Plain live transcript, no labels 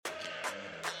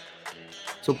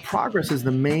So progress is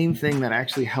the main thing that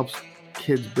actually helps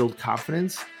kids build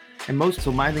confidence.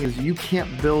 So my thing is you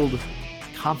can't build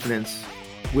confidence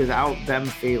without them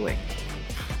failing.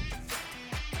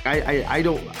 I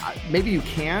don't, maybe you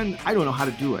can, I don't know how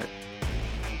to do it.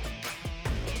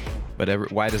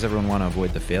 But why does everyone want to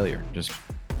avoid the failure? Just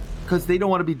because they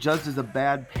don't want to be judged as a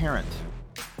bad parent.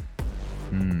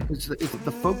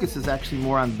 The focus is actually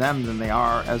more on them than they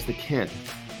are as the kid.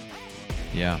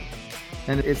 Yeah.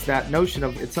 And it's that notion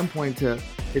of at some point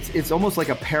it's almost like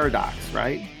a paradox,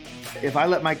 right? If I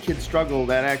let my kids struggle,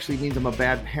 that actually means I'm a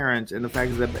bad parent. And the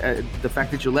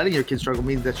fact that you're letting your kids struggle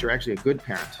means that you're actually a good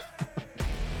parent.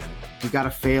 You got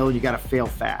to fail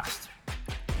fast.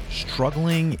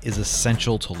 Struggling is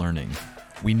essential to learning.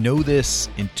 We know this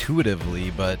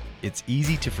intuitively, but it's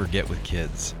easy to forget with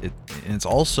kids. And it's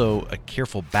also a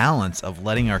careful balance of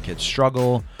letting our kids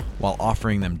struggle while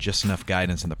offering them just enough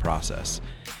guidance in the process.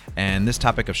 And this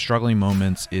topic of struggling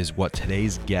moments is what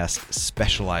today's guest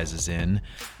specializes in.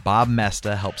 Bob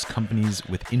Moesta helps companies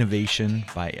with innovation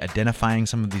by identifying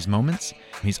some of these moments.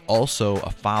 He's also a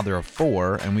father of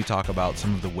 4, and we talk about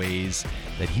some of the ways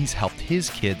that he's helped his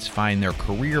kids find their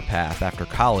career path after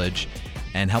college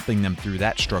and helping them through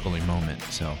that struggling moment.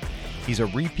 So he's a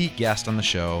repeat guest on the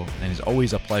show, and he's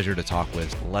always a pleasure to talk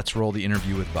with. Let's roll the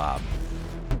interview with Bob.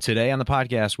 Today on the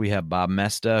podcast, we have Bob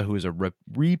Moesta, who is a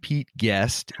repeat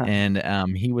guest,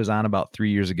 and he was on about 3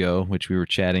 years ago, which we were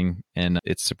chatting, and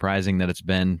it's surprising that it's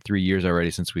been 3 years already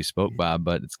since we spoke, Bob,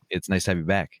 but it's nice to have you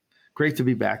back. Great to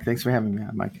be back. Thanks for having me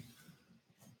on, Mike.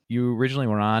 You originally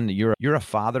were on, you're a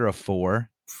father of 4.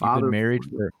 You've been married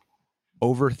for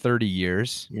over 30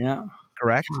 years. Yeah.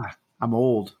 Correct? I'm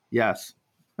old. Yes.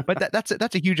 But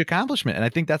that's a huge accomplishment. And I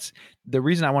think that's the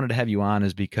reason I wanted to have you on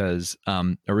is because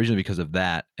originally because of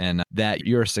that, and that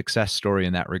you're a success story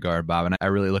in that regard, Bob. And I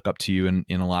really look up to you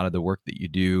in a lot of the work that you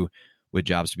do with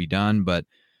Jobs to Be Done, but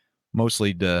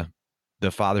mostly the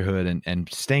fatherhood and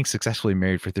staying successfully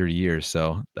married for 30 years.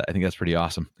 So I think that's pretty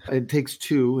awesome. It takes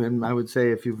 2. And I would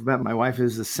say if you've met my wife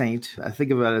is a saint. I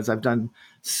think of it as I've done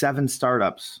 7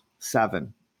 startups,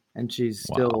 7. And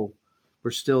we're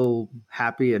still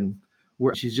happy, and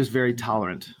she's just very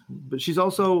tolerant, but she's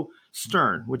also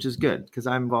stern, which is good because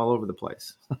I'm all over the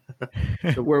place.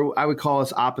 So I would call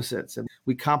us opposites, and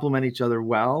we complement each other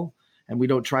well, and we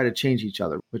don't try to change each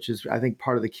other, which is, I think,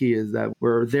 part of the key is that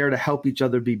we're there to help each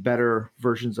other be better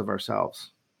versions of ourselves.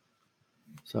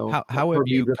 So how have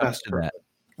you come to that?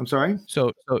 I'm sorry?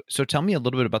 So tell me a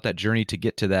little bit about that journey to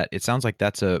get to that. It sounds like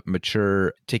that's a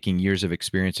mature, taking years of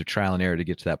experience of trial and error to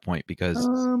get to that point, because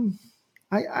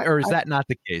or is that not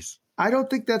the case? I don't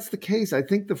think that's the case. I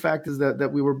think the fact is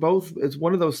that we were both, it's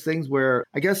one of those things where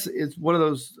I guess it's one of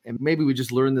those, and maybe we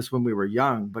just learned this when we were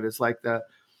young, but it's like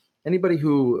anybody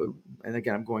who, and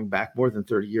again, I'm going back more than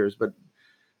 30 years, but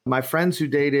my friends who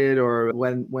dated, or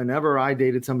whenever I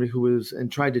dated somebody who was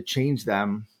and tried to change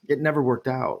them, it never worked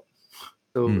out.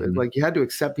 So it's like you had to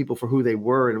accept people for who they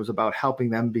were, and it was about helping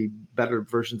them be better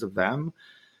versions of them.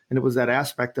 And it was that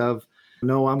aspect of,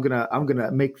 no, I'm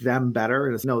gonna make them better,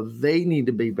 and it's no, they need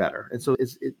to be better. And so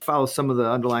it follows some of the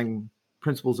underlying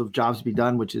principles of Jobs to Be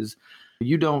Done, which is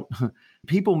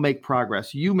people make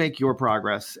progress, you make your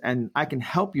progress, and I can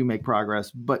help you make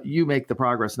progress, but you make the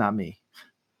progress, not me.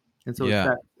 And so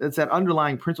it's that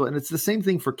underlying principle, and it's the same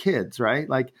thing for kids, right?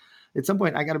 Like at some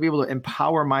point, I got to be able to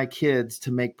empower my kids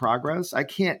to make progress. I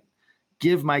can't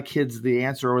give my kids the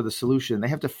answer or the solution; they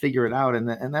have to figure it out, and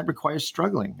that requires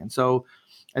struggling. And so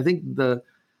I think to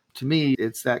me,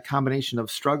 it's that combination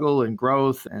of struggle and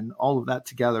growth and all of that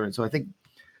together. And so I think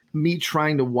me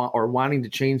trying to wanting to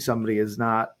change somebody it's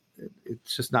not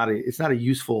a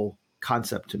useful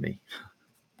concept to me.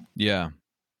 Yeah.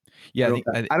 Yeah.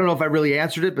 I don't know if I really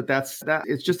answered it, but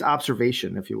it's just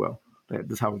observation, if you will.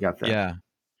 That's how we got there. Yeah.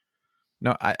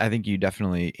 No, I think you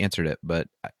definitely answered it, but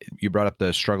you brought up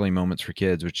the struggling moments for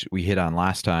kids, which we hit on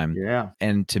last time. Yeah.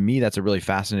 And to me, that's a really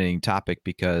fascinating topic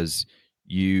because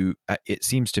it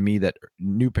seems to me that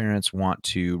new parents want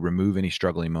to remove any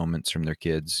struggling moments from their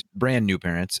kids, brand new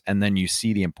parents, and then you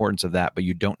see the importance of that, but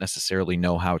you don't necessarily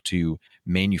know how to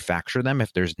manufacture them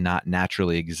if there's not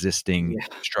naturally existing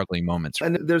struggling moments.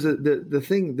 And there's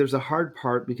there's a hard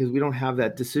part because we don't have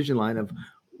that decision line of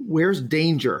where's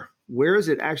danger, where is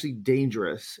it actually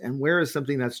dangerous, and where is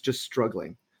something that's just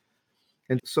struggling.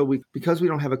 And so because we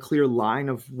don't have a clear line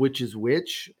of which is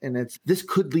which, and this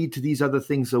could lead to these other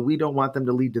things, so we don't want them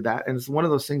to lead to that. And it's one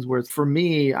of those things where for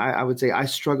me, I would say I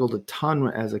struggled a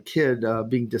ton as a kid,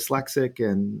 being dyslexic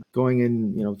and going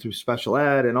in, through special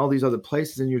ed and all these other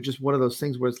places. And you're just one of those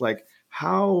things where it's like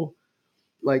how,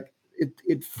 like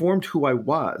it formed who I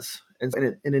was. And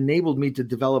it enabled me to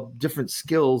develop different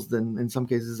skills than in some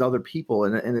cases other people.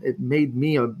 And it made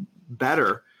me a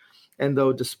better. And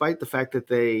though, despite the fact that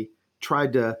they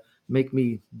tried to make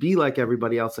me be like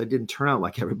everybody else, I didn't turn out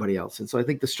like everybody else. And so I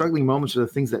think the struggling moments are the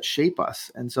things that shape us.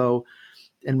 And so,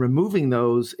 and removing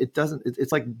those,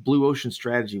 it's like blue ocean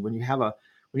strategy. When you have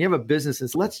a business,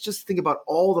 it's let's just think about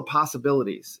all the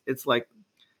possibilities. It's like,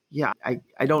 yeah,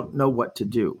 I don't know what to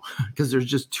do because there's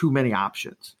just too many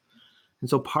options. And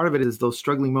so part of it is those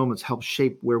struggling moments help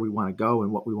shape where we want to go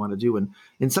and what we want to do. And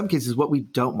in some cases, what we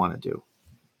don't want to do.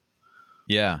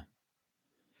 Yeah.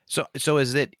 So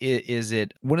is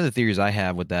it one of the theories I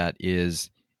have with that is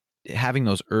having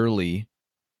those early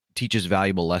teaches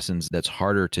valuable lessons that's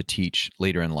harder to teach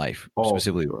later in life,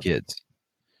 specifically with kids.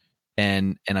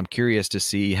 And I'm curious to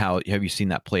see have you seen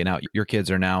that playing out? Your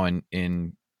kids are now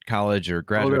in college or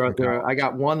graduate. I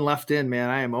got one left in, man.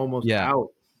 I am almost out.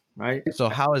 Right. So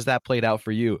how has that played out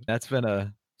for you? That's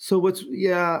been so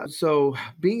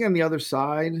being on the other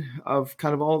side of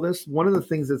kind of all this, one of the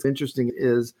things that's interesting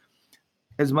is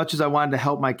as much as I wanted to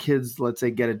help my kids, let's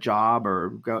say, get a job or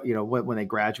go, when they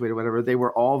graduate or whatever, they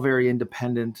were all very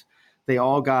independent. They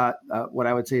all got what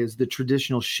I would say is the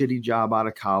traditional shitty job out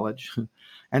of college.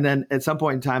 And then at some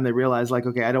point in time, they realized like,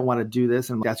 okay, I don't want to do this.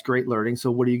 And that's great learning.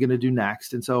 So what are you going to do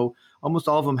next? And so almost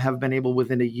all of them have been able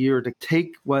within a year to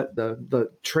take what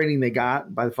the training they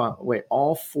got. By the way,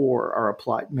 all four are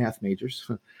applied math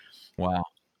majors. Wow.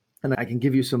 And I can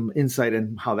give you some insight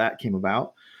in how that came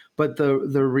about. But the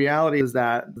reality is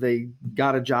that they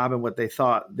got a job in what they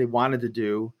thought they wanted to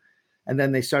do. And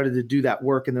then they started to do that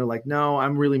work and they're like, no,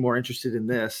 I'm really more interested in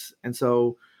this. And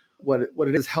so what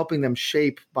it is helping them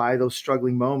shape by those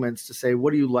struggling moments to say,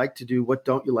 what do you like to do? What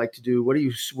don't you like to do? What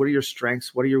are your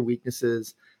strengths? What are your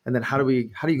weaknesses? And then how do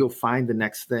you go find the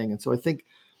next thing? And so I think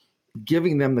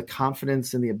giving them the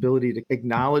confidence and the ability to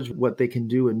acknowledge what they can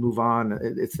do and move on,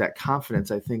 it's that confidence,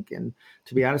 I think. And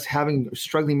to be honest, having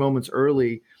struggling moments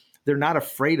early, they're not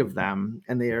afraid of them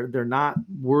and they're not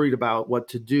worried about what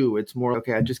to do. It's more,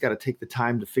 okay, I just got to take the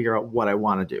time to figure out what I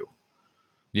want to do.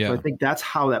 Yeah. So I think that's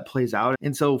how that plays out.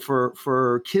 And so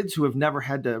for kids who have never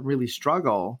had to really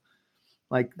struggle,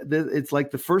 like it's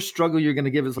like the first struggle you're going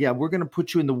to give is, yeah, we're going to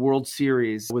put you in the World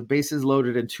Series with bases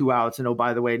loaded and 2 outs. And oh,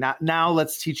 by the way, now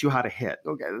let's teach you how to hit.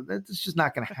 Okay, that's just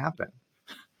not going to happen.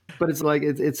 But it's like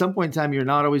at some point in time, you're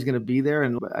not always going to be there.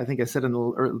 And I think I said in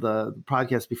the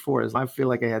podcast before is I feel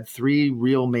like I had 3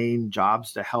 real main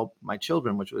jobs to help my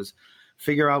children, which was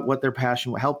figure out what their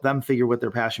passion, help them figure what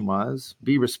their passion was,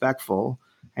 be respectful,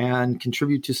 and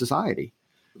contribute to society.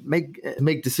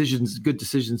 Make decisions, good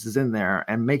decisions is in there.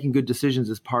 And making good decisions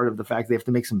is part of the fact they have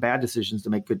to make some bad decisions to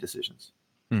make good decisions.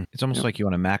 It's almost like you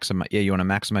want to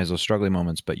maximize those struggling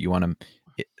moments, but you want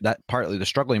to, that partly the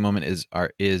struggling moment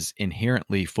is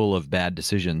inherently full of bad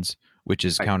decisions, which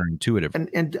is counterintuitive.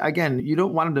 And again, you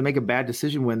don't want them to make a bad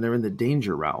decision when they're in the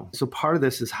danger realm. So part of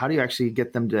this is how do you actually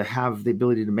get them to have the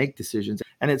ability to make decisions?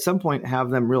 And at some point have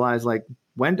them realize like,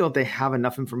 when don't they have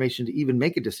enough information to even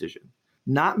make a decision?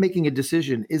 Not making a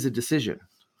decision is a decision.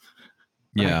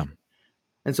 Right? Yeah.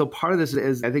 And so part of this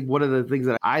is, I think one of the things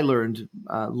that I learned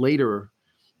later,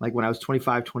 like when I was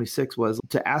 25, 26, was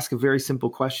to ask a very simple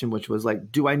question, which was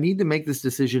like, do I need to make this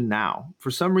decision now? For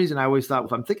some reason, I always thought,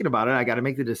 if I'm thinking about it, I got to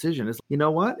make the decision. It's, you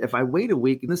know what? If I wait a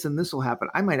week and this will happen,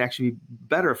 I might actually be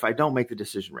better if I don't make the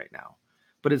decision right now.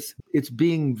 But it's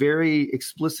being very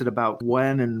explicit about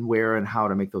when and where and how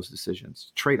to make those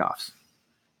decisions, trade-offs.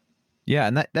 Yeah,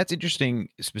 and that's interesting,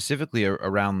 specifically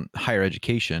around higher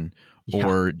education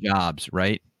or jobs,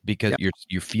 right? Because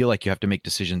you feel like you have to make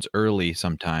decisions early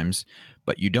sometimes,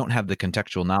 but you don't have the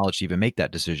contextual knowledge to even make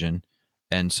that decision.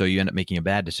 And so you end up making a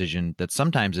bad decision that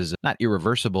sometimes is not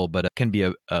irreversible, but it can be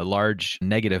a large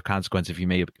negative consequence if you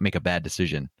make a bad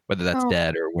decision, whether that's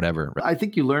dead or whatever. I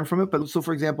think you learn from it. But so,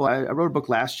 for example, I wrote a book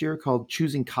last year called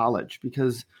Choosing College,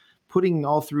 because putting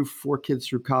all 4 kids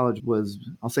through college was,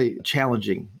 I'll say,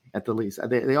 challenging at the least.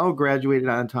 They all graduated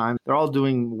on time. They're all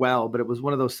doing well, but it was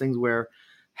one of those things where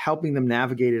helping them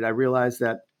navigate it, I realized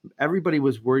that everybody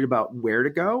was worried about where to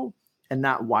go and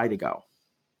not why to go.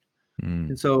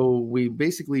 And so we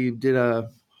basically did a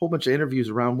whole bunch of interviews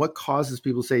around what causes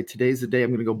people to say, today's the day I'm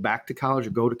going to go back to college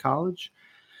or go to college.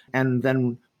 And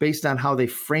then based on how they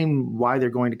frame why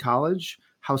they're going to college,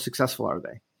 how successful are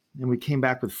they? And we came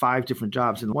back with 5 different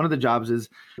jobs. And one of the jobs is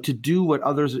to do what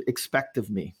others expect of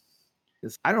me.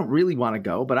 I don't really want to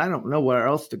go, but I don't know where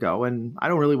else to go. And I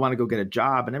don't really want to go get a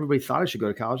job. And everybody thought I should go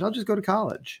to college. I'll just go to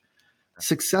college.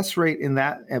 Success rate in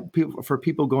that for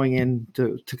people going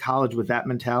into college with that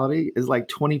mentality is like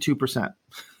 22%.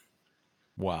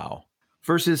 Wow.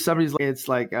 versus somebody's like, it's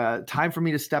like time for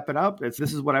me to step it up. This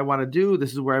is what I want to do.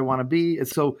 This is where I want to be. And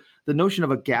so the notion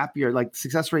of a gap year, like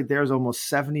success rate there is almost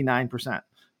 79%.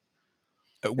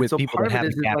 With so people part that of have it a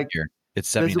is gap like, year,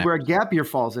 it's this is 79%. where a gap year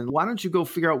falls in. Why don't you go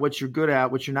figure out what you're good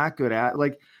at, what you're not good at?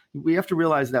 Like, we have to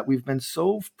realize that we've been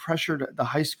so pressured, the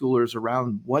high schoolers,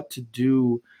 around what to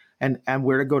do and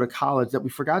where to go to college, that we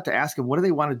forgot to ask them, what do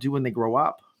they want to do when they grow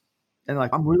up? And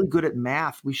like, I'm really good at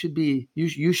math. You should be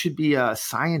a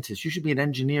scientist. You should be an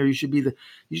engineer.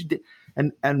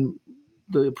 And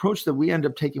the approach that we end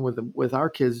up taking with our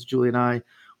kids, Julie and I,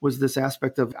 was this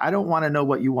aspect of, I don't want to know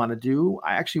what you want to do.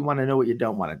 I actually want to know what you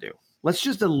don't want to do. Let's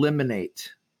just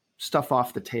eliminate stuff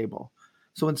off the table.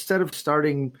 So instead of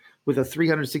starting with a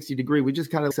 360 degree, we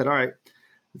just kind of said, all right,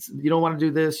 you don't want to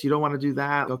do this. You don't want to do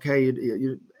that. Okay.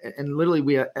 And literally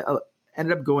we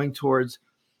ended up going towards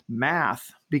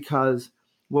math, because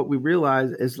what we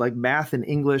realized is like math and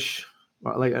English,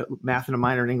 like math and a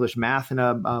minor in English, math and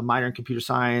a minor in computer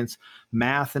science,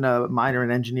 math and a minor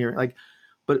in engineering,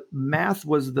 but math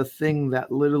was the thing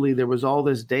that literally there was all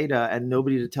this data and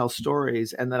nobody to tell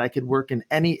stories, and that I could work in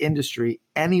any industry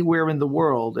anywhere in the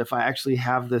world if I actually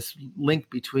have this link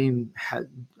between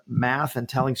math and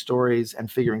telling stories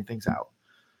and figuring things out.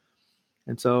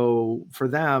 And so for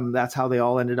them, that's how they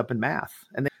all ended up in math.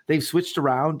 And they've switched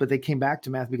around, but they came back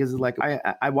to math because it's like,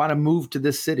 I want to move to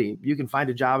this city. You can find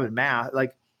a job in math.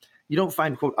 Like, you don't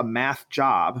find, quote, a math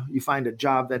job. You find a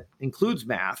job that includes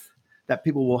math, that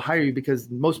people will hire you, because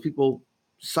most people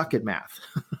suck at math.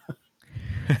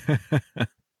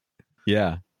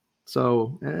 Yeah.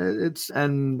 So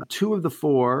and 2 of the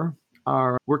 4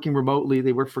 are working remotely.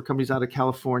 They work for companies out of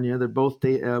California. They're both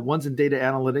one's in data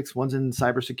analytics, one's in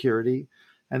cybersecurity,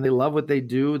 and they love what they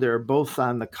do. They're both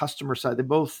on the customer side.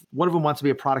 One of them wants to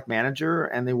be a product manager,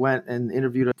 and they went and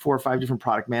interviewed 4 or 5 different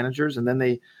product managers, and then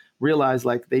they realized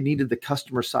like they needed the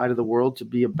customer side of the world to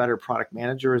be a better product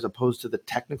manager as opposed to the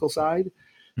technical side.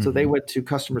 Mm-hmm. So they went to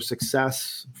customer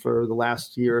success for the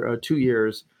last 2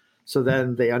 years. So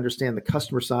then they understand the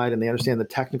customer side and they understand the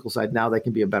technical side. Now they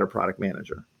can be a better product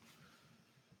manager.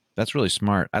 That's really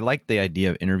smart. I like the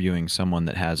idea of interviewing someone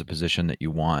that has a position that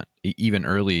you want, even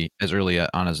as early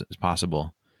on as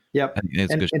possible. Yep. I think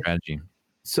it's a good strategy.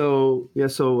 So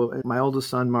my oldest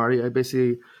son, Marty, I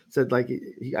basically said, like,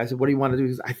 I said, what do you want to do?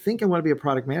 He said, I think I want to be a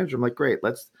product manager. I'm like, great,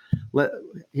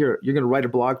 you're going to write a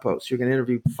blog post. You're going to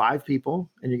interview 5 people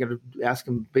and you're going to ask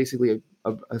them basically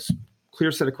a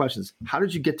clear set of questions. How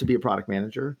did you get to be a product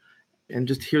manager? And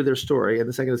just hear their story. And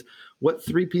the second is, what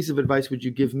 3 pieces of advice would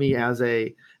you give me as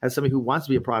somebody who wants to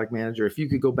be a product manager? If you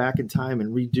could go back in time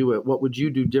and redo it, what would you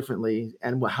do differently?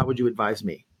 And how would you advise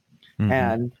me? Mm-hmm.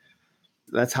 And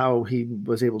that's how he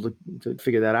was able to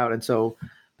figure that out. And so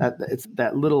it's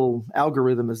that little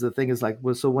algorithm is the thing, is like,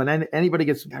 well, so when anybody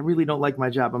gets, I really don't like my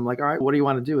job, I'm like, all right, what do you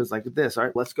want to do? It's like this. All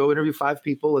right, let's go interview 5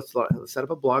 people. Let's set up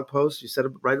a blog post.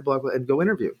 Write a blog and go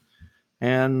interview.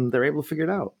 And they're able to figure it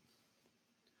out.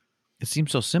 It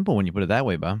seems so simple when you put it that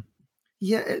way, Bob.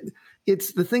 Yeah.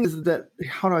 It's the thing is that,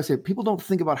 how do I say it? People don't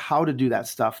think about how to do that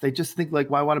stuff. They just think like,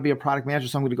 well, I want to be a product manager,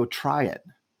 so I'm going to go try it.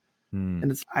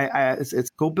 And it's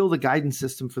go build a guidance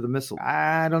system for the missile.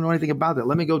 I don't know anything about that.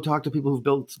 Let me go talk to people who've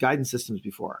built guidance systems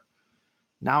before.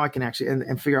 Now I can actually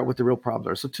and figure out what the real problems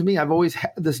are. So to me, I've always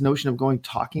had this notion of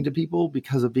talking to people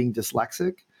because of being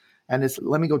dyslexic. And it's,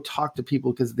 let me go talk to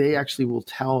people because they actually will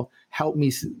help me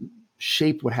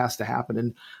shape what has to happen.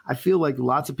 And I feel like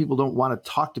lots of people don't want to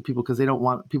talk to people because they don't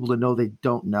want people to know they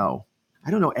don't know.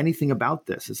 I don't know anything about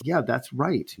this. It's, yeah, that's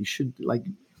right. You should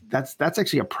that's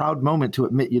actually a proud moment to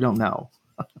admit you don't know.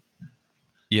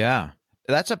 Yeah.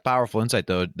 That's a powerful insight,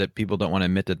 though, that people don't want to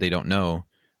admit that they don't know,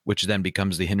 which then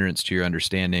becomes the hindrance to your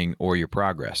understanding or your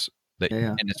progress.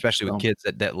 And especially with kids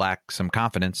that lack some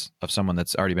confidence of someone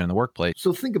that's already been in the workplace.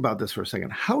 So think about this for a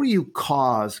second. How do you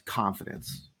cause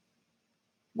confidence?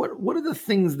 What are the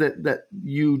things that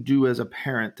you do as a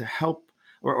parent to help,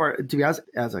 or to be as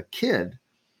a kid?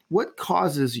 What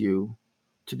causes you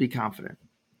to be confident?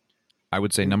 I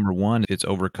would say number 1, it's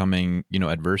overcoming,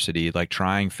 adversity, like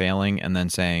trying, failing, and then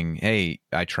saying, hey,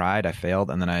 I tried, I failed,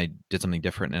 and then I did something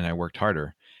different and I worked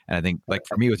harder. And I think like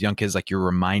for me with young kids, like you're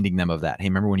reminding them of that. Hey,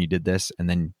 remember when you did this and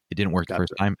then it didn't work the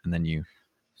first time and then you.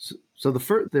 So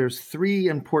there's 3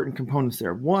 important components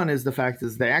there. One is the fact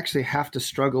is they actually have to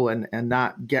struggle and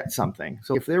not get something.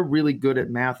 So if they're really good at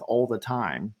math all the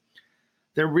time,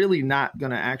 they're really not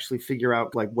going to actually figure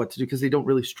out like what to do because they don't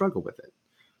really struggle with it.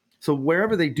 So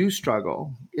wherever they do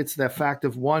struggle, it's the fact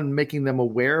of 1, making them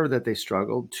aware that they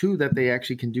struggle, 2, that they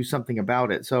actually can do something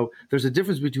about it. So there's a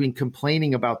difference between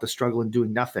complaining about the struggle and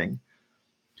doing nothing,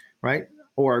 right?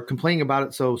 Or complaining about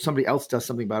it so somebody else does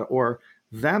something about it, or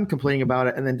them complaining about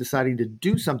it and then deciding to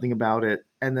do something about it.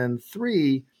 And then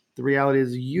 3, the reality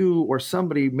is you or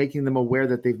somebody making them aware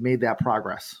that they've made that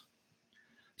progress.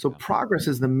 So progress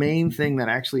is the main thing that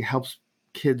actually helps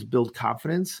kids build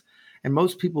confidence. And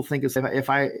most people think it's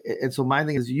and so my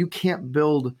thing is you can't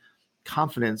build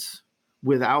confidence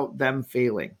without them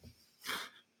failing.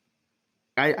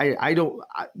 I don't,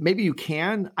 maybe you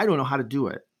can, I don't know how to do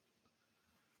it.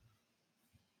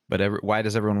 But why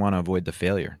does everyone want to avoid the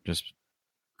failure? Just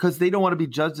because they don't want to be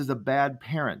judged as a bad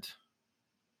parent.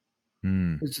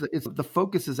 Mm. It's the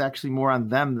focus is actually more on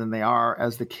them than they are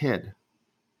as the kid.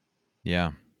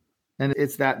 Yeah. And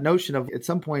it's that notion of at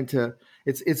some point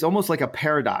it's almost like a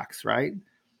paradox, right?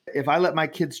 If I let my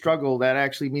kid struggle, that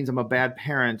actually means I'm a bad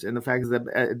parent. And the fact is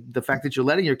that the fact that you're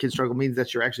letting your kid struggle means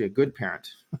that you're actually a good parent.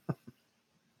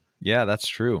 Yeah, that's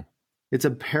true. It's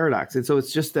a paradox. And so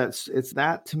it's just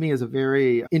that to me is a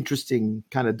very interesting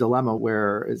kind of dilemma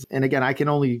and again, I can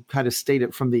only kind of state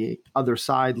it from the other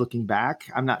side looking back.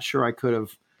 I'm not sure I could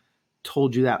have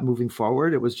told you that moving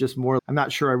forward. It was just more, I'm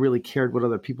not sure I really cared what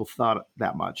other people thought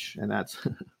that much. And that's.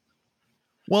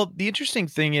 Well, the interesting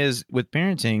thing is with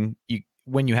parenting,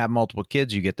 when you have multiple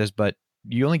kids, you get this, but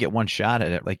you only get one shot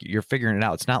at it. Like you're figuring it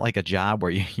out. It's not like a job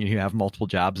where you have multiple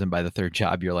jobs and by the third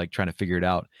job, you're like trying to figure it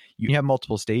out. You have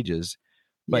multiple stages.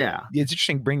 But yeah, it's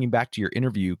interesting bringing back to your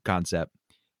interview concept.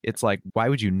 It's like, why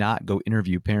would you not go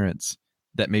interview parents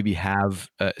that maybe have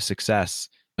success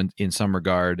in some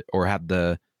regard, or have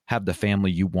the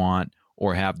family you want,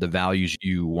 or have the values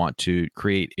you want to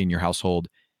create in your household,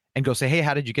 and go say, hey,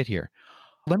 how did you get here?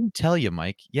 Let me tell you,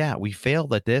 Mike, yeah, we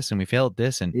failed at this and we failed at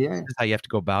this, and this is how you have to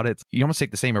go about it. You almost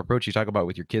take the same approach you talk about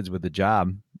with your kids with the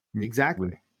job.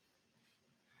 Exactly.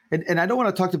 And I don't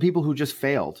want to talk to people who just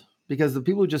failed, because the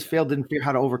people who just failed didn't figure out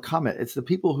how to overcome it. It's the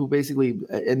people who basically,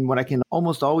 and what I can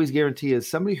almost always guarantee is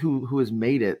somebody who has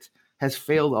made it has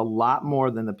failed a lot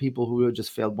more than the people who have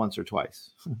just failed once or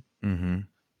twice. Mm-hmm.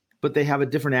 But they have a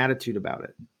different attitude about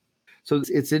it. So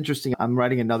it's interesting. I'm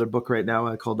writing another book right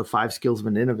now called The 5 Skills of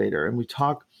an Innovator. And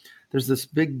there's this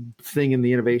big thing in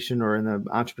the innovation or in the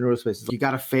entrepreneurial space. You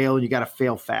got to fail and you got to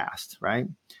fail fast, right?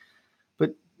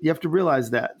 But you have to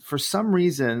realize that for some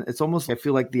reason, it's almost, I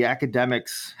feel like the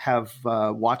academics have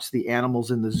watched the animals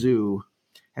in the zoo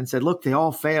and said, look, they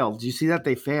all failed. Do you see that?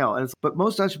 They fail. But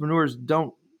most entrepreneurs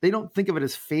don't think of it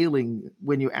as failing.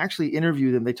 When you actually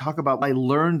interview them, they talk about, I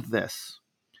learned this.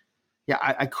 Yeah,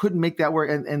 I couldn't make that work.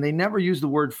 And they never use the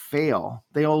word fail.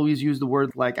 They always use the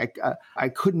word like, I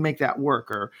couldn't make that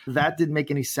work, or that didn't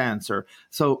make any sense. Or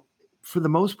so for the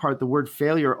most part, the word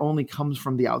failure only comes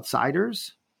from the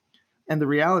outsiders. And the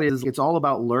reality is it's all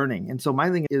about learning. And so my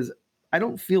thing is, I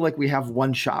don't feel like we have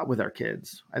one shot with our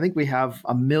kids. I think we have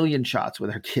a million shots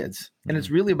with our kids. And it's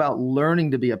really about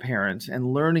learning to be a parent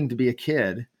and learning to be a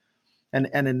kid. And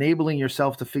enabling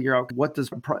yourself to figure out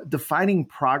defining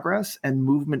progress and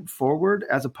movement forward,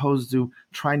 as opposed to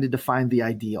trying to define the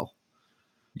ideal.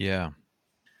 Yeah.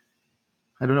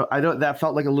 I don't know. That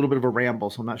felt like a little bit of a ramble,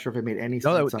 so I'm not sure if it made any sense.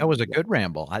 No, that was a good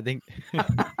ramble. I think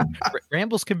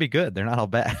rambles can be good. They're not all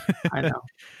bad. I know.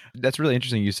 That's really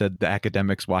interesting. You said the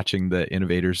academics watching the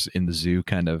innovators in the zoo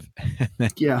kind of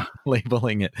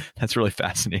labeling it. That's really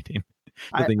fascinating.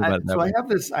 I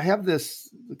have this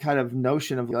kind of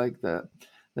notion of like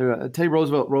Teddy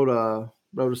Roosevelt wrote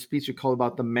a speech called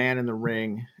about the man in the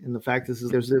ring, and the fact is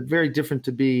there's a very different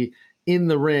to be in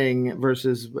the ring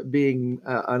versus being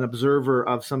an observer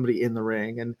of somebody in the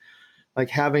ring. And like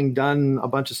having done a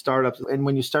bunch of startups, and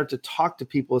when you start to talk to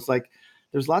people, it's like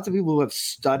there's lots of people who have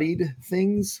studied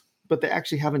things, but they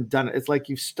actually haven't done it. It's like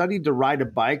you've studied to ride a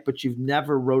bike, but you've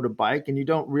never rode a bike, and you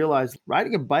don't realize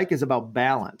riding a bike is about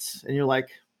balance. And you're like,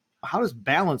 how does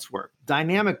balance work?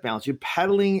 Dynamic balance. You're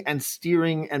pedaling and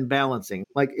steering and balancing.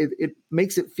 Like it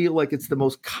makes it feel like it's the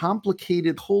most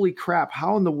complicated, holy crap,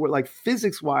 how in the world, like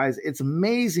physics wise, it's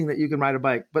amazing that you can ride a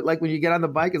bike. But like when you get on the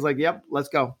bike, it's like, yep, let's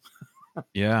go.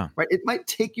 Yeah. Right. It might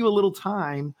take you a little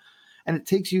time, and it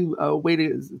takes you a way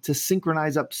to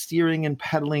synchronize up steering and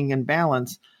pedaling and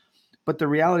balance. But the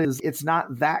reality is it's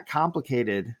not that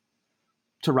complicated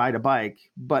to ride a bike.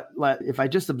 But if I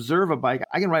just observe a bike,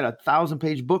 I can write a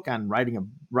 1,000-page book on riding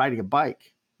a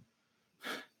bike.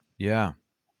 Yeah.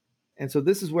 And so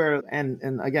this is where,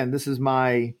 and again, this is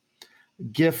my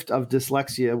gift of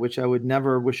dyslexia, which I would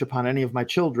never wish upon any of my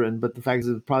children. But the fact is,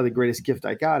 it's probably the greatest gift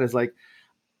I got is like,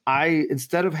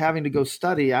 instead of having to go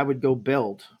study, I would go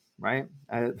build. Right.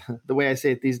 The way I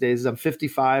say it these days is I'm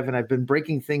 55 and I've been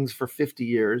breaking things for 50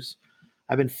 years.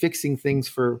 I've been fixing things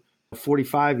for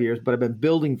 45 years, but I've been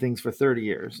building things for 30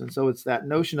 years. And so it's that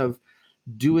notion of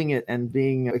doing it and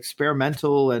being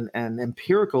experimental and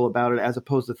empirical about it, as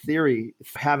opposed to theory,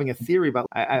 having a theory about,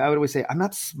 I would always say, I'm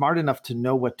not smart enough to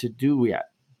know what to do yet.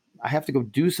 I have to go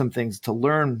do some things to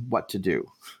learn what to do.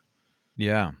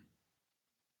 Yeah.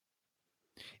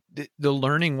 The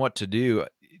learning what to do,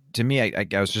 to me, I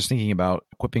was just thinking about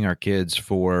equipping our kids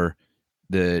for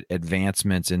the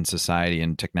advancements in society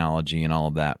and technology and all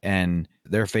of that. And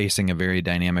they're facing a very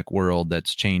dynamic world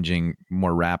that's changing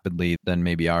more rapidly than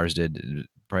maybe ours did,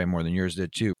 probably more than yours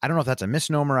did too. I don't know if that's a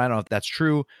misnomer. I don't know if that's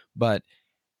true, but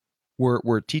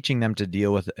we're teaching them to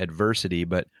deal with adversity.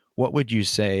 But what would you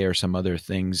say are some other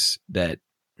things that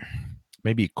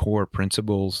maybe core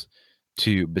principles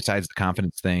to, besides the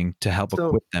confidence thing, to help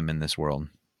equip them in this world?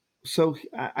 So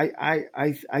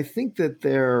I think that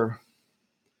they're,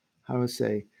 how do I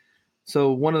say?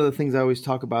 So one of the things I always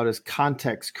talk about is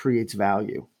context creates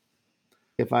value.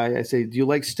 If I say, do you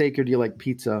like steak or do you like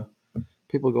pizza?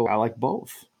 People go, I like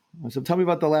both. I said, tell me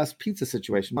about the last pizza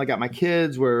situation. I got my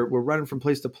kids, we're running from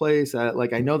place to place. I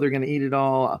know they're going to eat it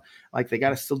all. Like they got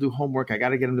to still do homework. I got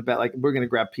to get them to bed. Like we're going to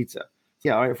grab pizza.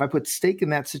 Yeah. All right, if I put steak in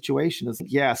that situation, it's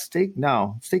like, yeah, steak.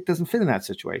 No, steak doesn't fit in that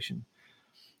situation.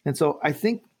 And so I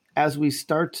think as we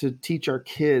start to teach our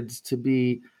kids to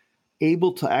be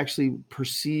able to actually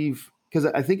perceive, because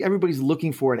I think everybody's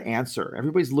looking for an answer.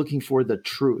 Everybody's looking for the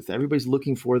truth. Everybody's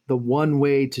looking for the one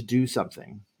way to do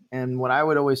something. And what I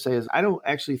would always say is, I don't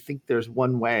actually think there's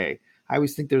one way. I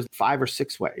always think there's 5 or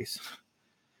 6 ways.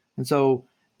 And so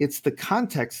it's the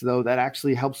context, though, that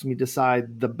actually helps me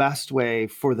decide the best way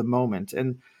for the moment.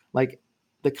 And like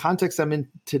the context I'm in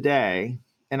today,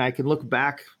 and I can look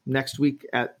back next week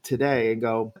at today and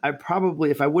go, I probably,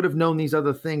 if I would have known these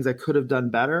other things, I could have done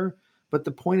better. But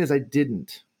the point is I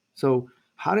didn't. So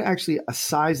how to actually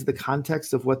size the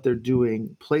context of what they're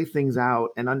doing, play things out,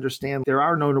 and understand there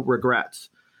are no regrets.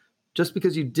 Just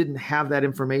because you didn't have that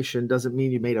information doesn't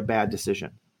mean you made a bad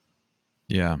decision.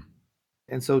 Yeah.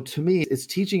 And so to me, it's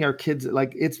teaching our kids,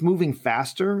 like it's moving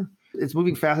faster. It's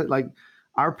moving faster. Like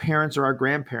our parents or our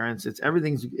grandparents,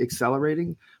 everything's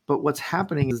accelerating. But what's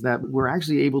happening is that we're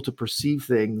actually able to perceive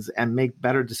things and make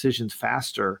better decisions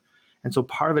faster. And so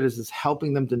part of it is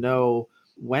helping them to know,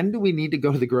 when do we need to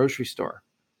go to the grocery store?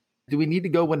 Do we need to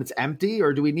go when it's empty,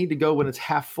 or do we need to go when it's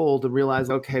half full to realize,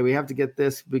 okay, we have to get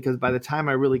this because by the time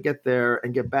I really get there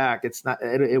and get back,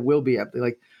 it will be empty.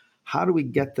 Like, how do we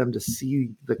get them to see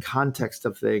the context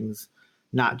of things,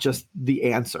 not just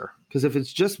the answer? Because if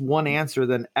it's just one answer,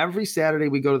 then every Saturday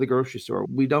we go to the grocery store.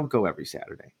 We don't go every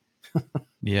Saturday.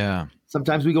 Yeah.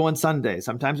 Sometimes we go on Sunday.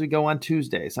 Sometimes we go on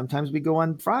Tuesday. Sometimes we go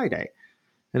on Friday.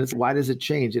 And it's, why does it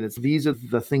change? And these are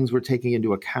the things we're taking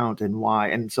into account and why.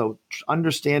 And so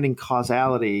understanding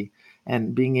causality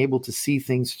and being able to see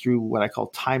things through what I call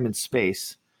time and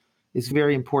space is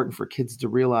very important for kids to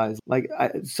realize. Like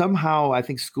somehow I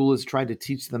think school is trying to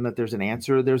teach them that there's an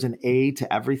answer. There's an A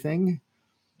to everything.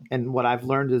 And what I've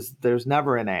learned is there's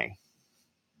never an A.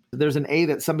 There's an A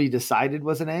that somebody decided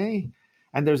was an A.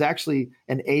 And there's actually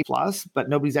an A plus, but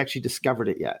nobody's actually discovered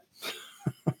it yet.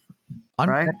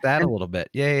 Unpack that a little bit.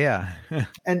 Yeah.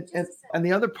 and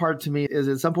the other part to me is,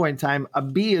 at some point in time, a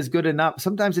B is good enough.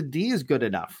 Sometimes a D is good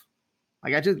enough.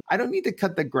 Like I don't need to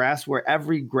cut the grass where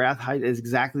every grass height is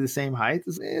exactly the same height.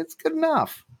 It's good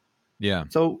enough. Yeah.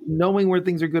 So knowing where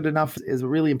things are good enough is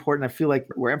really important. I feel like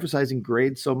we're emphasizing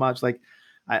grades so much. Like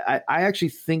I actually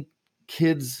think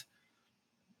kids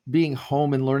being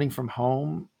home and learning from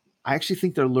home, I actually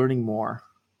think they're learning more.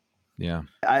 Yeah.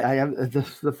 I have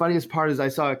the funniest part is I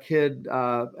saw a kid,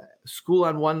 school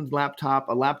on one laptop,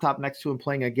 a laptop next to him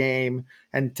playing a game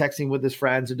and texting with his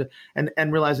friends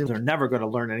and realizing they're never going to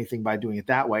learn anything by doing it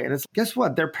that way. And it's, guess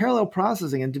what? They're parallel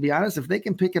processing. And to be honest, if they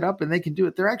can pick it up and they can do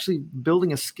it, they're actually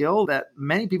building a skill that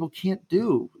many people can't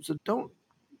do. So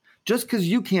just because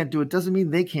you can't do it doesn't mean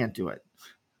they can't do it.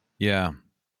 Yeah.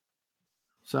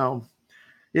 So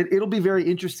it'll be very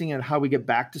interesting in how we get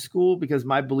back to school, because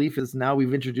my belief is now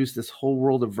we've introduced this whole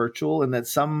world of virtual, and that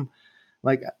so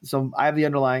I have the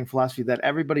underlying philosophy that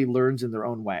everybody learns in their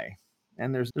own way.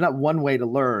 And there's not one way to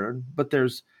learn, but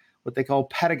there's what they call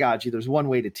pedagogy. There's one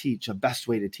way to teach, a best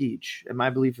way to teach. And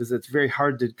my belief is it's very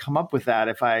hard to come up with that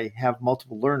if I have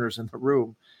multiple learners in the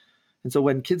room. And so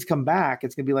when kids come back,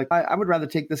 it's going to be like, I would rather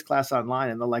take this class online.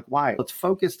 And they're like, why? It's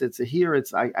focused. It's here. It's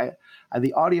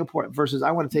the audio port versus I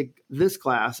want to take this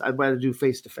class. I'd rather do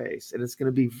face-to-face. And it's going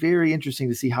to be very interesting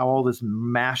to see how all this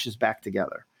mashes back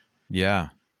together. Yeah.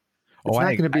 It's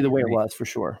not going to be the way it was, for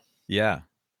sure. Yeah.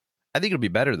 I think it'll be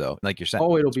better though. Like you're saying.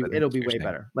 Oh, it'll be way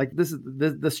better. Like this is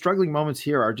the struggling moments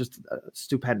here are just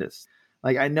stupendous.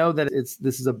 Like I know that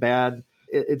this is a bad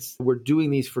we're doing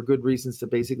these for good reasons to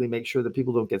basically make sure that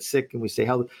people don't get sick and we stay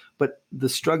healthy. But the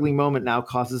struggling moment now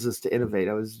causes us to innovate.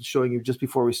 I was showing you just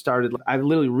before we started, I've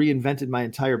literally reinvented my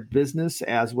entire business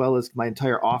as well as my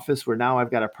entire office, where now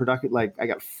I've got a productive, like I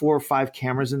got 4 or 5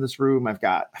 cameras in this room. I've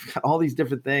got all these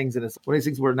different things. And it's one of these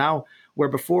things where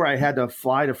before I had to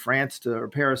fly to France or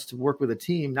Paris to work with a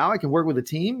team. Now I can work with a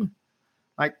team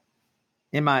like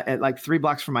at 3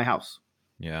 blocks from my house.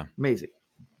 Yeah. Amazing.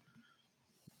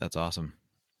 That's awesome.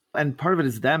 And part of it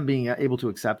is them being able to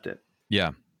accept it.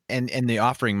 Yeah. And the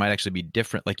offering might actually be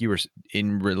different, like you were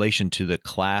in relation to the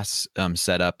class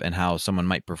setup and how someone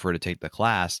might prefer to take the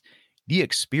class. The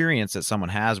experience that someone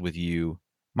has with you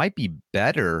might be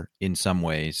better in some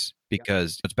ways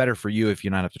because it's better for you if you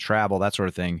don't have to travel, that sort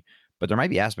of thing. But there might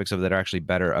be aspects of it that are actually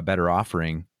a better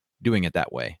offering doing it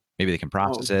that way. Maybe they can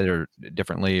process it or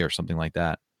differently or something like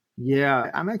that. Yeah,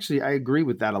 I agree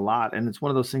with that a lot. And it's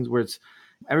one of those things where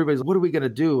everybody's like, what are we going to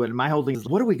do? And my whole thing is,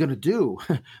 what are we going to do?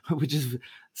 Which is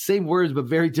same words, but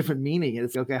very different meaning. And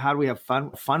it's okay, how do we have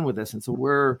fun with this? And so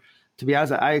to be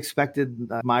honest, I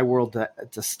expected my world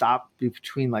to stop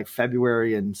between like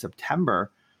February and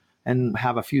September and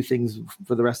have a few things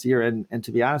for the rest of the year. And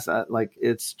to be honest,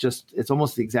 it's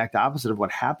almost the exact opposite of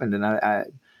what happened.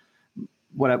 And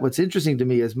what's interesting to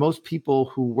me is most people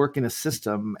who work in a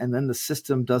system and then the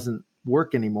system doesn't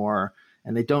work anymore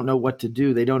and they don't know what to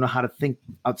do. They don't know how to think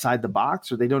outside the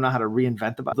box, or they don't know how to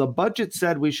reinvent the box. The budget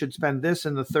said we should spend this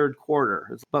in the third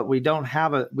quarter, but we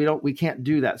can't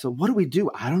do that. So what do we do?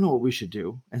 I don't know what we should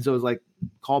do. And so it's like,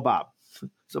 call Bob.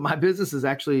 So my business is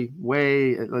actually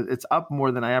it's up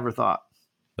more than I ever thought.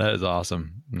 That is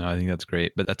awesome. No, I think that's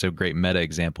great. But that's a great meta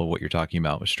example of what you're talking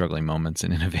about with struggling moments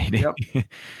and innovating.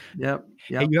 Yep.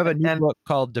 Hey, you have a new book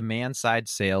called Demand Side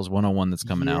Sales 101 that's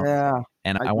coming out. Yeah.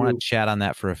 And I want to chat on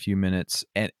that for a few minutes.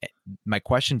 And my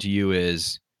question to you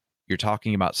is, you're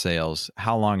talking about sales.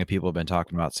 How long have people been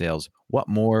talking about sales? What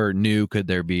more new could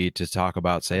there be to talk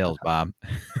about sales, Bob?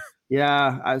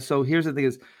 Yeah. So here's the thing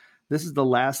is, this is the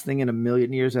last thing in a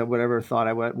million years I would ever thought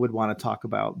I would want to talk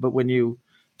about. But when you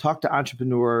talk to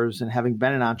entrepreneurs and having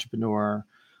been an entrepreneur,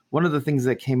 one of the things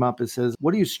that came up is says,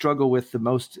 what do you struggle with the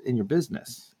most in your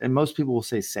business? And most people will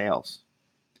say sales.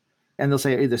 And they'll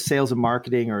say either sales and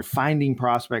marketing or finding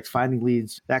prospects, finding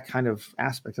leads, that kind of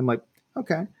aspect. I'm like,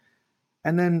 okay.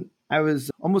 And then I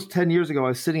was almost 10 years ago, I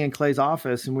was sitting in Clay's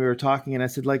office and we were talking and I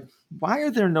said, like, why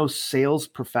are there no sales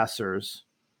professors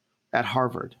at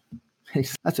Harvard? He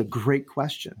said, that's a great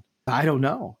question. I don't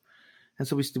know. And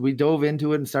so we dove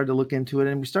into it and started to look into it.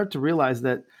 And we started to realize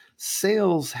that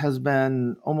sales has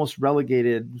been almost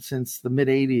relegated since the mid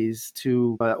 80s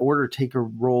to an order taker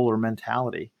role or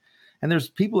mentality. And there's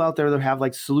people out there that have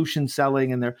like solution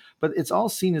selling but it's all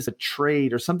seen as a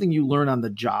trade or something you learn on the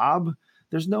job.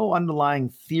 There's no underlying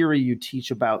theory you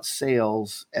teach about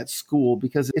sales at school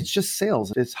because it's just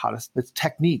sales. It's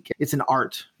technique. It's an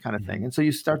art kind of thing. And so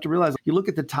you start to realize, you look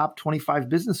at the top 25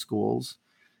 business schools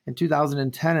in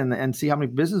 2010 and see how many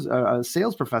business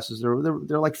sales professors there were.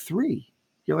 They're like 3.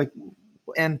 You're like,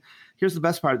 and here's the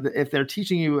best part. If they're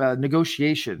teaching you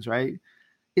negotiations, right?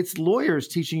 It's lawyers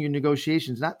teaching you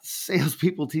negotiations, not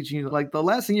salespeople teaching you. Like the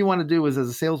last thing you want to do is as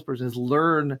a salesperson is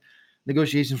learn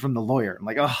negotiation from the lawyer. I'm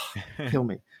like, oh, kill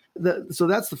me. So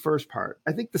that's the first part.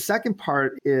 I think the second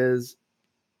part is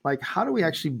like, how do we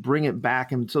actually bring it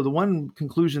back? And so the one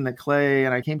conclusion that Clay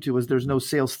and I came to was there's no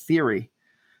sales theory.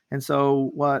 And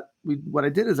so what I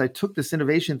did is I took this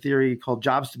innovation theory called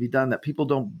jobs to be done, that people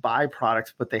don't buy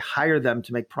products, but they hire them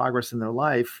to make progress in their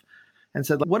life, and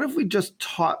said, what if we just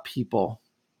taught people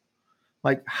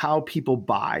like how people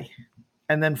buy?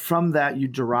 And then from that, you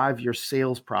derive your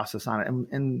sales process on it.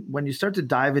 And when you start to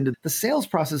dive into the sales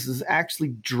process is actually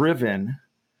driven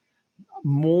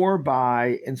more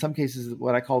by, in some cases,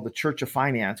 what I call the church of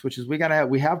finance, which is we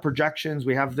have projections,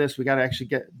 we have this, we got to actually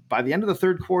get, by the end of the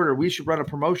third quarter, we should run a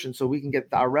promotion so we can get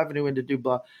our revenue in to do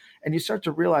blah. And you start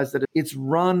to realize that it's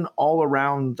run all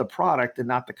around the product and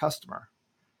not the customer.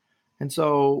 And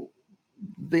so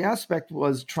the aspect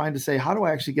was trying to say, how do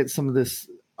I actually get some of this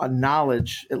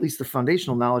knowledge, at least the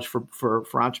foundational knowledge for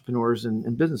entrepreneurs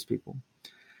and business people?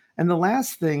 And the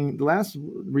last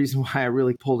reason why I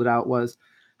really pulled it out was,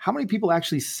 how many people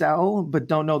actually sell but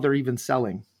don't know they're even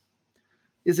selling?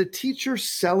 Is a teacher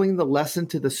selling the lesson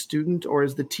to the student, or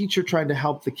is the teacher trying to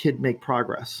help the kid make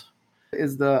progress?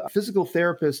 Is the physical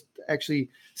therapist actually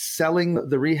selling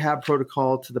the rehab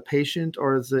protocol to the patient,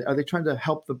 or are they trying to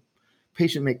help the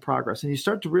patient make progress? And you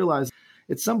start to realize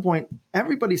at some point,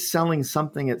 everybody's selling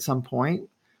something at some point,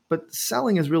 but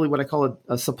selling is really what I call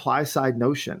a supply side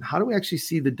notion. How do we actually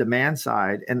see the demand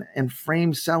side and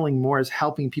frame selling more as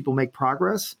helping people make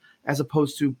progress, as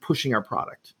opposed to pushing our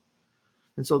product.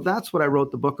 And so that's what I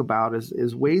wrote the book about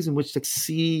is ways in which to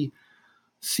see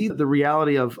the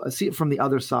reality of, see it from the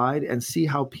other side and see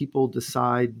how people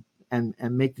decide and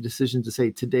make the decision to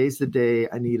say, today's the day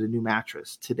I need a new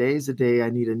mattress. Today's the day I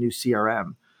need a new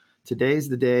CRM. Today's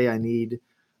the day I need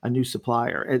a new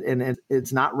supplier. And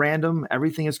it's not random.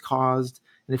 Everything is caused.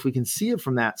 And if we can see it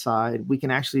from that side, we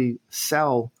can actually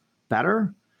sell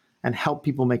better and help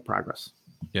people make progress.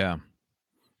 Yeah.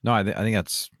 No, I think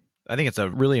it's a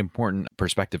really important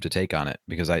perspective to take on it,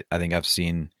 because I think I've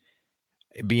seen,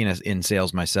 being in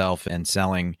sales myself and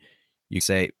selling,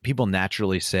 people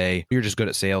naturally say, you're just good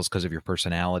at sales because of your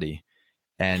personality.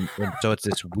 And so it's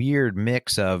this weird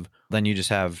mix of, then you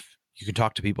can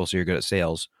talk to people, so you're good at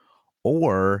sales,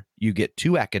 or you get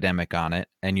too academic on it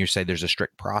and you say there's a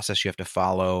strict process you have to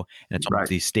follow, and it's almost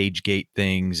these stage gate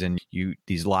things and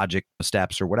these logic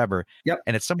steps or whatever. Yep.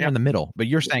 And it's somewhere in the middle. But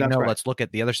you're saying, let's look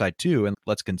at the other side too, and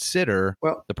let's consider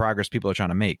the progress people are trying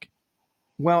to make.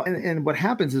 Well, and what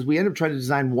happens is we end up trying to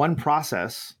design one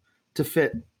process to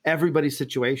fit everybody's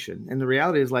situation. And the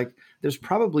reality is, like, there's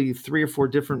probably 3 or 4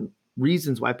 different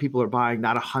reasons why people are buying,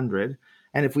 not 100.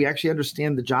 And if we actually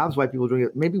understand the jobs why people are doing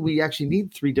it, maybe we actually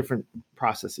need 3 different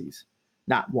processes,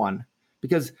 not one.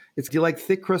 Because do you like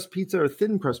thick crust pizza or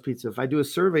thin crust pizza? If I do a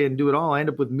survey and do it all, I end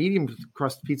up with medium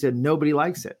crust pizza and nobody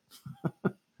likes it.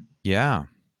 Yeah.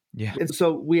 And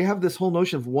so we have this whole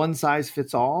notion of one size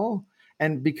fits all.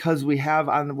 And because we have,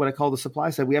 on what I call the supply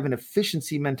side, we have an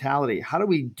efficiency mentality. How do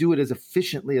we do it as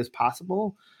efficiently as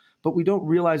possible? But we don't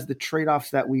realize the trade-offs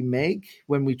that we make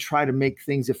when we try to make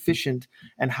things efficient,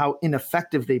 and how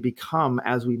ineffective they become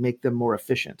as we make them more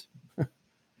efficient.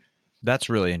 That's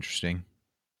really interesting.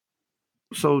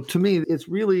 So to me, it's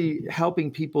really helping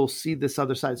people see this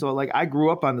other side. So, like, I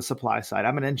grew up on the supply side.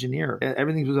 I'm an engineer.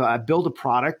 Everything was, I build a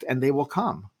product and they will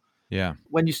come. Yeah.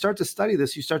 When you start to study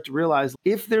this, you start to realize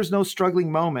if there's no struggling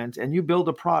moment and you build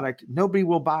a product, nobody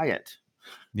will buy it.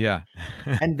 Yeah.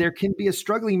 And there can be a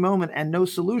struggling moment and no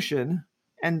solution.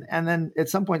 And then at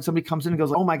some point somebody comes in and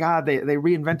goes, oh my God, they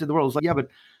reinvented the world. It's like, yeah, but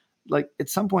like at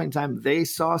some point in time, they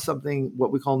saw something,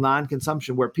 what we call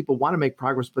non-consumption, where people want to make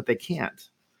progress, but they can't.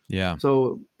 Yeah.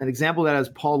 So an example of that is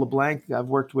Paul LeBlanc, I've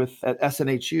worked with at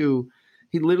SNHU.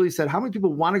 He literally said, how many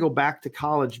people want to go back to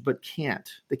college but can't?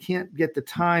 They can't get the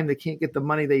time. They can't get the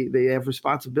money. They have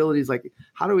responsibilities. Like,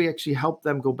 how do we actually help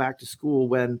them go back to school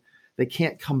when they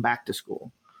can't come back to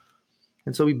school?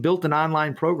 And so we built an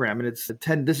online program, and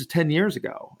this is 10 years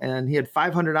ago. And he had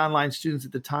 500 online students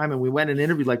at the time. And we went and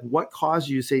interviewed, like, what caused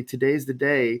you to say today's the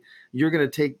day you're going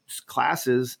to take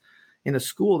classes in a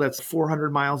school that's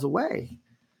 400 miles away?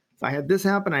 I had this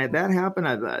happen. I had that happen.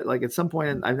 Like at some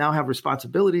point, I now have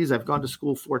responsibilities. I've gone to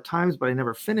school 4 times, but I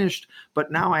never finished.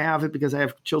 But now I have it because I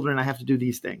have children. I have to do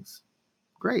these things.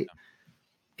 Great.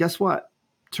 Guess what?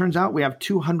 Turns out we have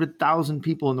 200,000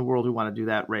 people in the world who want to do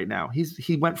that right now.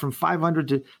 He went from 500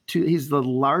 to he's the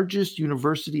largest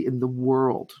university in the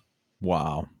world.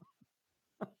 Wow.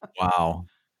 Wow.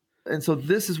 And so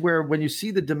this is where, when you see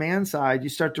the demand side, you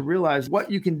start to realize what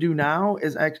you can do now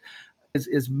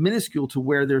is minuscule to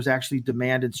where there's actually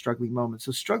demand in struggling moments.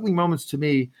 So struggling moments, to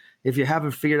me, if you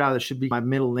haven't figured out, it should be my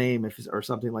middle name or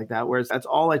something like that. Whereas that's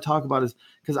all I talk about, is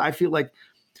because I feel like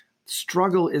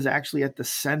struggle is actually at the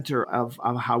center of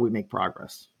how we make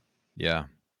progress. Yeah.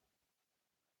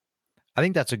 I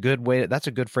think that's a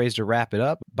good phrase to wrap it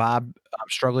up. Bob,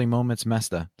 struggling moments,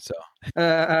 Mesta. So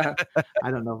I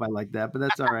don't know if I like that, but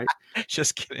that's all right.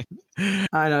 Just kidding.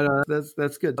 I know.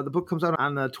 That's good. The book comes out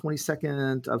on the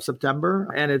 22nd of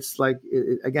September. And it's like,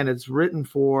 again, it's written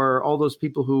for all those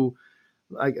people who,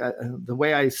 like, the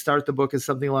way I start the book is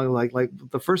something along like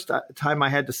the first time I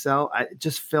had to sell, I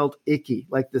just felt icky,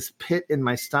 like this pit in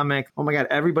my stomach. Oh my God,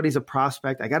 everybody's a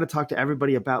prospect. I got to talk to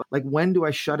everybody about, like, when do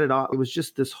I shut it off? It was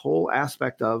just this whole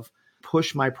aspect of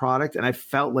push my product. And I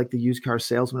felt like the used car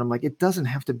salesman. I'm like, it doesn't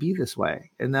have to be this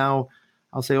way. And now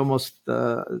I'll say almost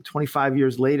 25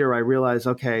 years later, I realize,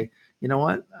 okay, you know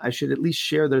what? I should at least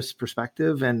share this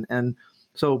perspective. And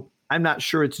so I'm not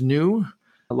sure it's new.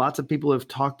 Lots of people have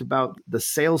talked about the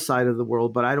sales side of the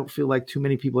world, but I don't feel like too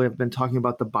many people have been talking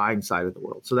about the buying side of the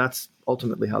world. So that's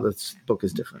ultimately how this book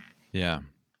is different. Yeah.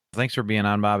 Thanks for being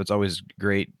on, Bob. It's always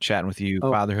great chatting with you.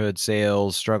 Fatherhood,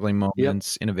 sales, struggling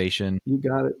moments, innovation. You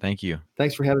got it. Thank you.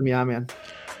 Thanks for having me on, man.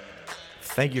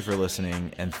 Thank you for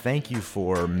listening, and thank you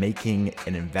for making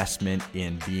an investment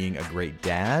in being a great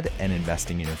dad and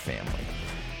investing in your family.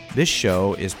 This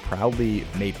show is proudly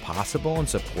made possible and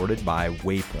supported by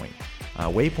Waypoint.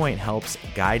 Waypoint helps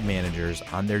guide managers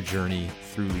on their journey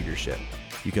through leadership.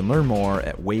 You can learn more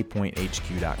at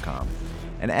waypointhq.com.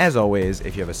 And as always,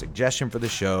 if you have a suggestion for the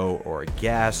show or a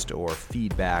guest or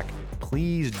feedback,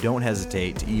 please don't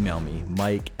hesitate to email me,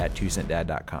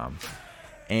 mike@twocentdad.com.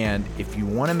 And if you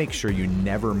want to make sure you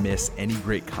never miss any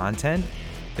great content,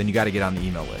 then you got to get on the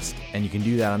email list. And you can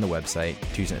do that on the website,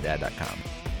 twocentdad.com.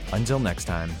 Until next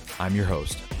time, I'm your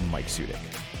host, Mike Sudik.